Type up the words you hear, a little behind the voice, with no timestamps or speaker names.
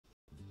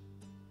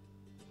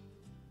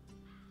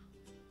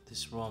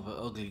This rather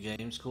ugly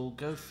game's called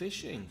Go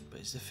Fishing, but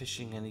is the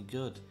fishing any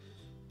good?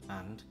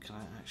 And can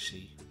I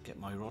actually get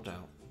my rod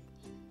out?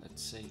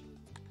 Let's see.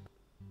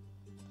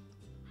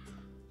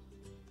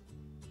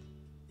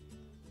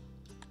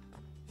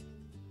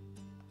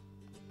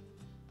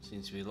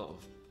 Seems to be a lot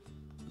of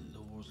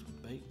lures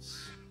and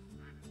baits.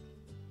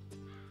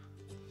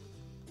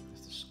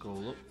 Have to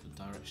scroll up the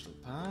directional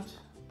pad.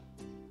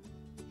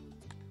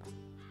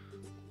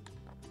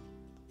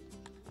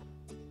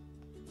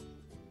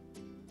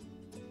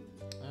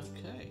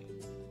 Okay.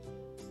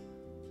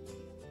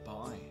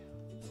 Buy.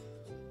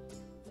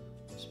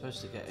 I'm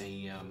supposed to get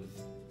a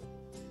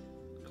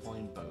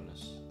coin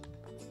bonus.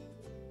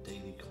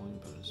 Daily coin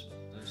bonus.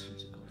 Those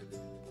things are good.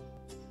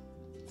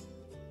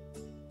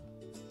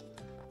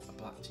 A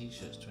black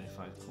t-shirt's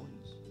 25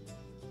 coins.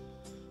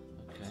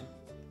 Okay.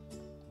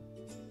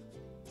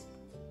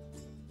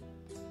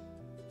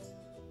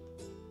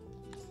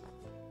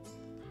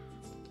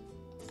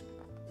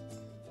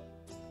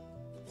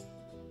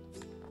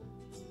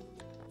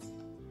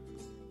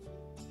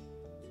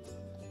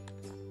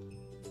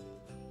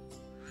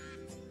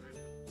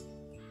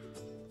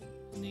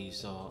 And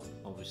these are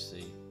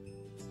obviously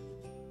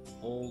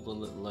all the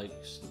little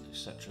lakes,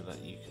 etc., that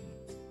you can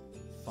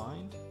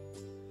find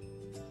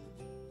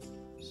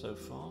so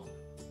far. 1,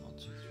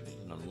 2, 3,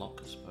 and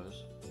unlock, I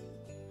suppose.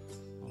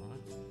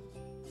 Alright.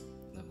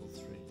 Level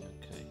 3,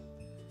 okay.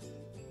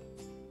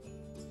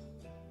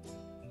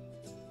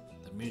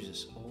 The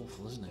music's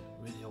awful, isn't it?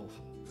 Really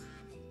awful.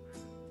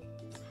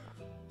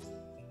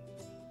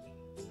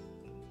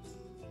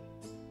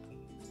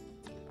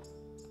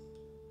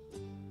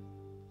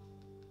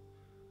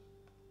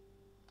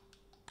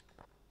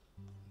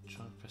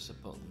 Try and press a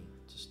button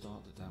to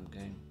start the damn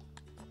game.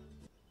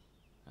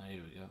 Ah,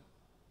 here we go.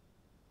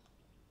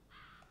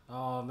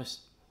 Oh, I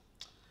missed.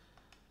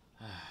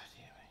 Ah,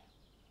 dear me.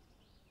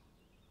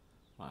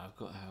 Right, I've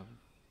got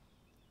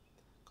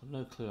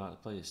no clue how to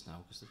play this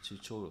now because the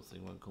tutorial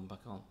thing won't come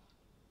back on.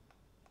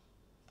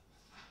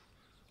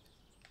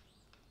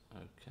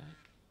 Okay.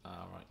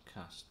 Alright,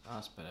 cast.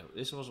 That's better.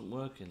 This wasn't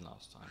working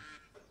last time.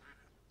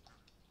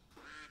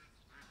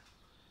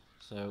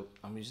 So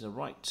I'm using the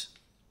right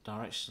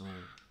directional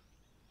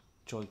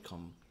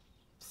Joy-Con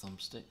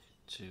thumbstick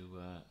to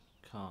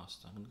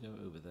cast. I'm going to go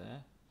over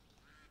there.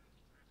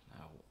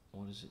 Now,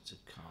 what is it to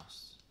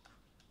cast?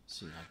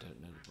 See, I don't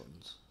know the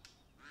buttons.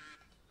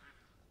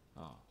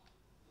 Oh.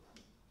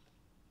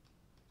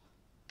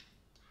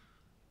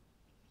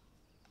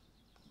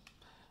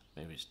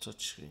 Maybe it's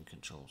touchscreen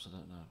controls, I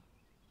don't know.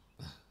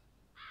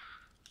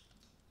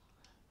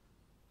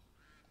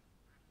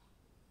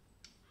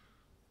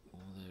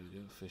 Oh, there we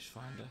go, fish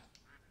finder.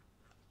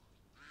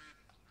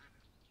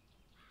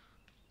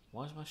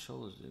 Why is my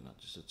shoulders doing that?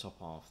 Just the top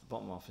half. The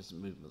bottom half isn't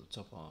moving, but the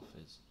top half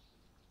is.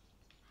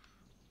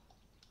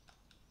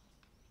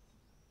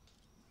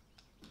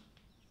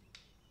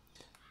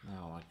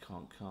 Now I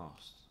can't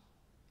cast.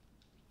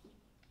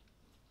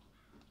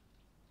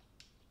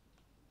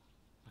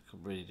 I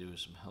could really do with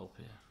some help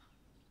here.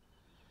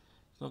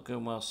 It's not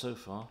going well so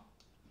far.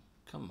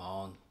 Come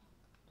on.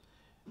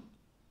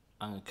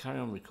 I'm going to carry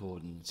on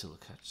recording until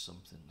I catch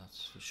something,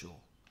 that's for sure.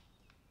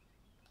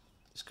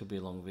 This could be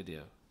a long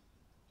video.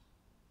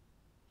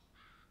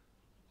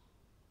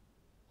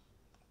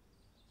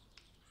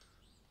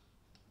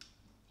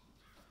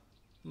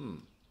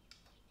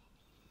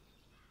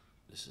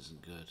 This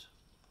isn't good.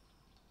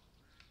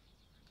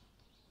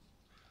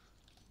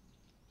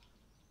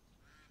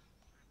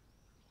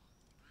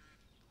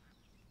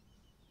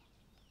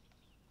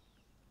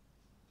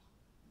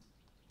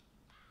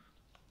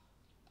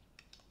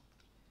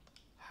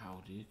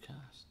 How do you cast?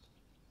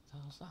 What the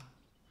hell's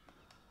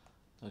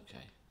that?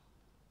 Okay.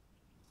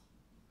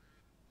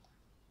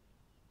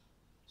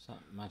 So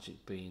that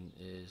magic bean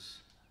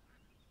is...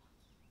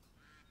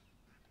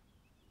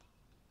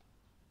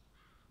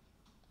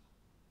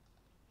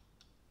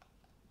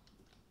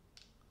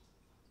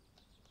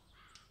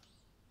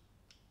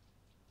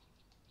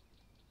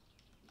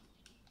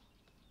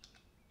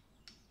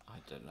 I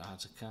don't know how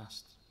to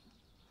cast.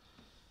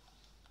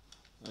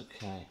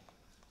 Okay.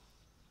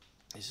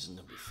 This isn't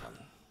going to be fun.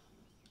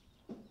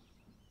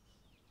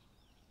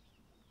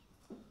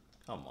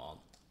 Come on.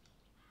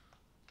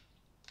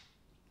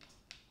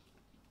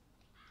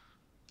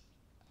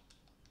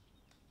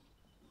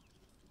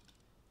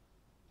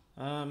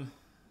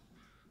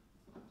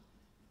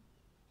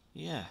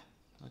 Yeah,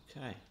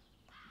 okay.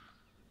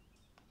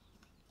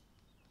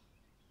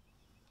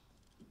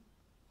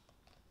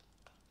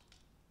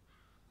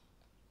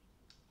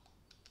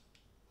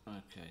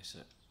 Okay, so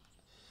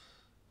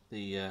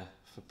the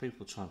for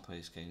people trying to play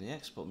this game, the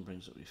X button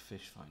brings up your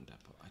fish finder,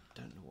 but I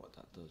don't know what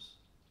that does.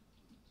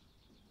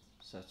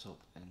 Set up,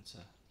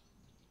 enter.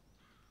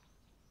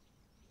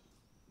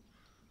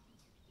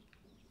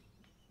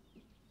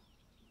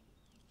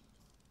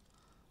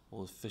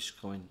 All the fish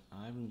going.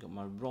 I haven't got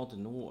my rod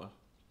in the water.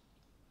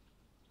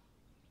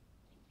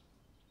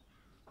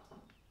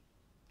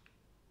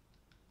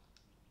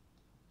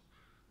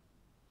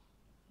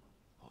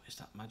 is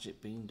that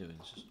magic bean doing?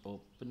 It's just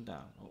up and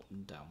down, up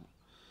and down.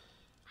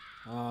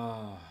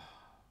 Ah.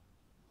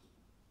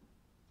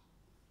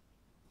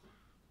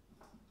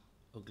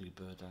 Ugly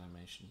bird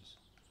animations.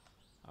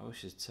 I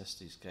wish they'd test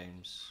these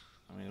games.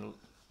 I mean,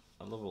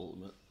 I love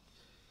Ultimate.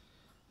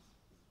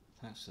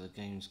 Thanks to the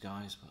games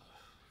guys, but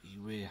you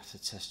really have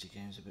to test your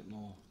games a bit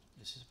more.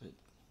 This is a bit.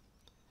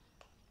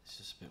 It's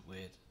just a bit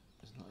weird.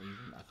 It's not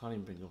even. I can't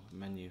even bring up a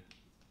menu.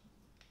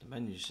 The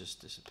menu's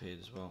just disappeared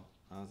as well.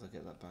 How did I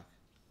get that back?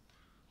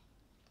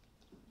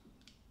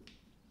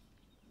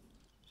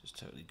 Just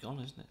totally gone,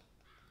 isn't it?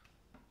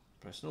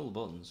 Pressing all the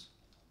buttons.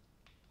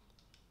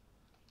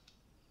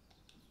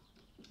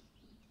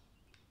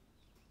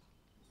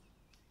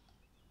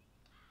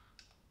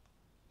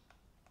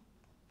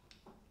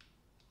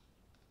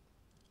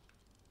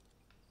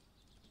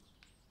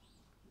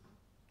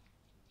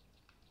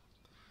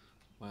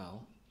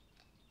 Well,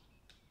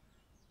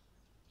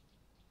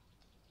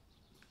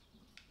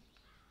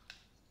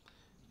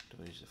 do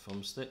I use the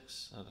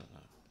thumbsticks? I don't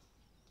know.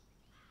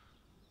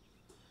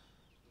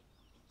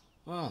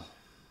 Well,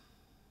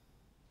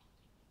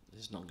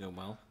 this is not going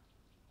well.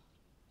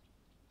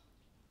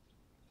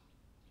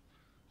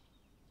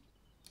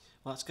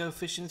 Let's go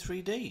fishing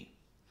 3D.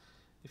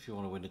 If you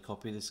want to win a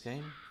copy of this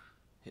game,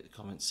 hit the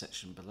comments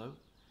section below.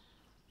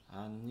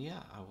 And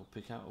yeah, I will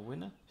pick out a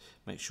winner.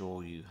 Make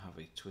sure you have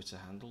a Twitter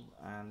handle,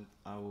 and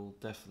I will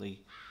definitely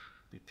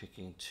be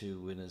picking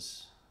 2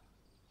 winners.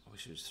 I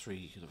wish it was 3,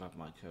 you could have had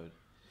my code.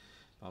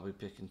 But I'll be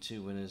picking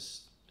 2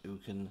 winners who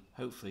can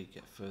hopefully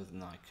get further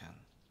than I can.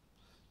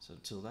 So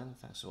until then,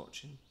 thanks for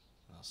watching,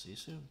 and I'll see you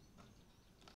soon.